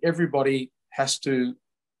basically everybody has to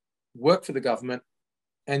work for the government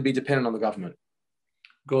and be dependent on the government.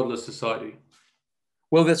 Godless society.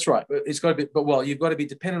 Well, that's right. It's got to be, you've got to be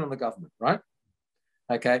dependent on the government, right?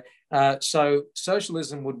 Okay. So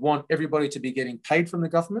socialism would want everybody to be getting paid from the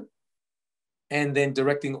government and then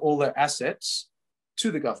directing all their assets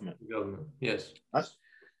to the government. The government, yes. Right?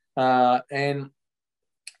 And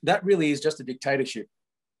that really is just a dictatorship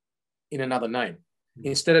in another name.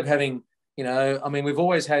 Instead of having, we've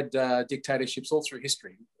always had dictatorships all through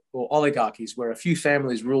history, or oligarchies where a few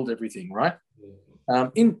families ruled everything, right?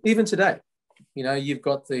 Even today. You've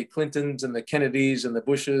got the Clintons and the Kennedys and the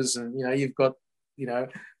Bushes, and you've got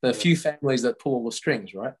the few families that pull all the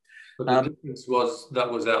strings, right? But the difference was that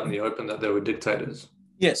was out in the open that they were dictators.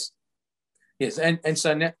 Yes, and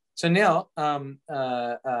so now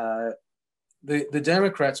the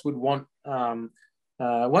Democrats would want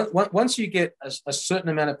once you get a certain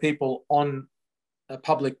amount of people on a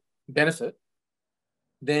public benefit,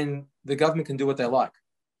 then the government can do what they like.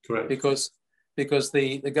 Correct. Because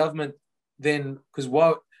the government then, because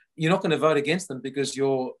you're not going to vote against them because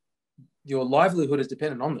your livelihood is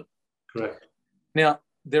dependent on them. Correct. Now,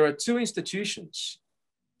 there are two institutions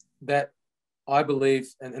that I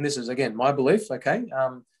believe, and this is again my belief,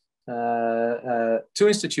 two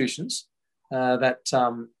institutions that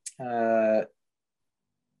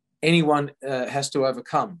anyone has to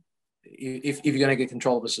overcome if you're going to get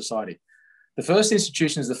control of a society. The first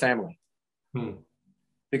institution is the family.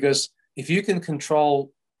 Because if you can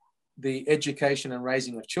control the education and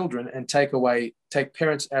raising of children and take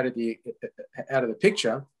parents out of the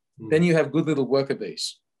picture, then you have good little worker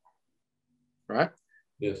bees, right?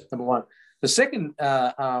 Yes. Number one. The second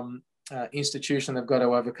institution they've got to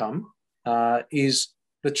overcome is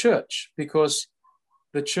the church, because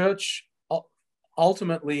the church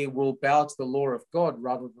ultimately will bow to the law of God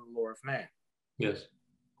rather than the law of man. Yes.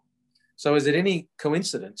 So is it any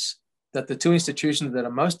coincidence that the two institutions that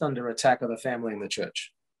are most under attack are the family and the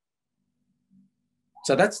church?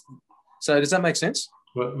 So does that make sense?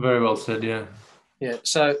 Very well said. Yeah. Yeah.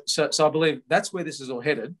 So I believe that's where this is all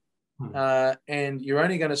headed. And you're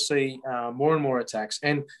only going to see more and more attacks.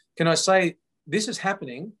 And can I say this is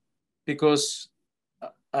happening because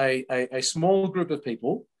a small group of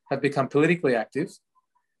people have become politically active,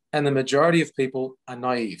 and the majority of people are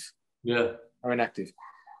naive, are inactive.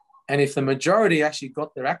 And if the majority actually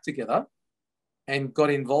got their act together and got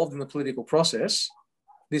involved in the political process,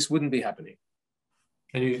 this wouldn't be happening.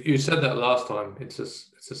 And you said that last time. It's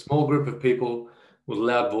a small group of people with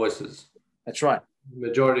loud voices. That's right. The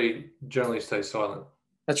majority generally stay silent.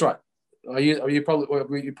 That's right. You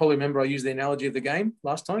probably remember I used the analogy of the game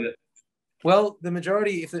last time. Yeah. Well, the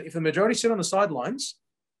majority, if the majority sit on the sidelines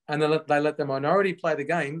and they let the minority play the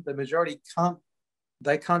game, the majority can't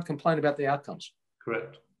complain about the outcomes.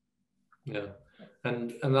 Correct. Yeah.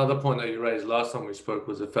 And another point that you raised last time we spoke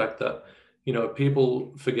was the fact that,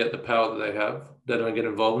 people forget the power that they have. They don't get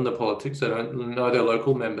involved in the politics. They don't know their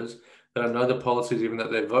local members. They don't know the policies even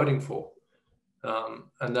that they're voting for.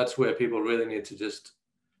 And that's where people really need to just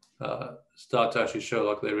start to actually show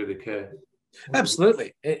like they really care.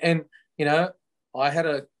 Absolutely. And I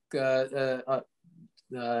had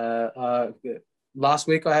last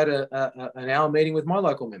week I had an hour meeting with my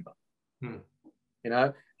local member.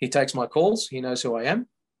 He takes my calls. He knows who I am.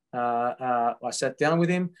 I sat down with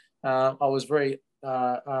him. I was very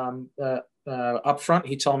upfront.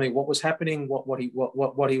 He told me what was happening, what he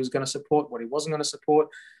was going to support, what he wasn't going to support.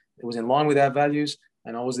 It was in line with our values.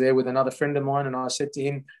 And I was there with another friend of mine, and I said to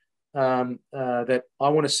him that I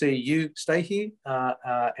want to see you stay here.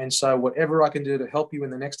 And so whatever I can do to help you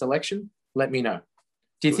in the next election, let me know.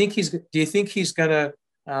 Do you think he's going to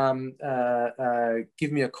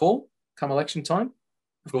give me a call come election time?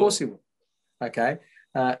 Of course he will. Okay.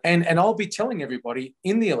 And I'll be telling everybody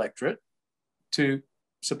in the electorate to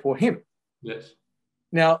support him. Yes.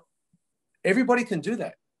 Now, everybody can do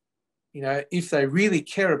that, if they really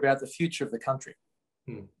care about the future of the country.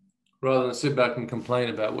 Rather than sit back and complain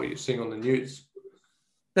about what you're seeing on the news.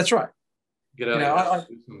 That's right. Get out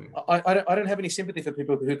I don't have any sympathy for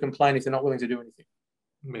people who complain if they're not willing to do anything.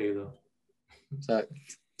 Me either. So,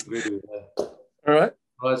 really, yeah. All right.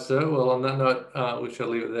 All right, sir. Well, on that note, we shall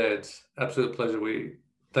leave it there. It's absolute pleasure.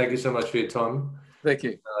 Thank you so much for your time. Thank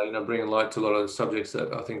you. Bringing light to a lot of the subjects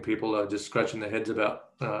that I think people are just scratching their heads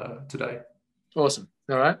about today. Awesome.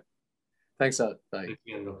 All right. Thanks, Art. Bye. Thank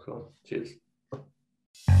you, Dr. Cheers.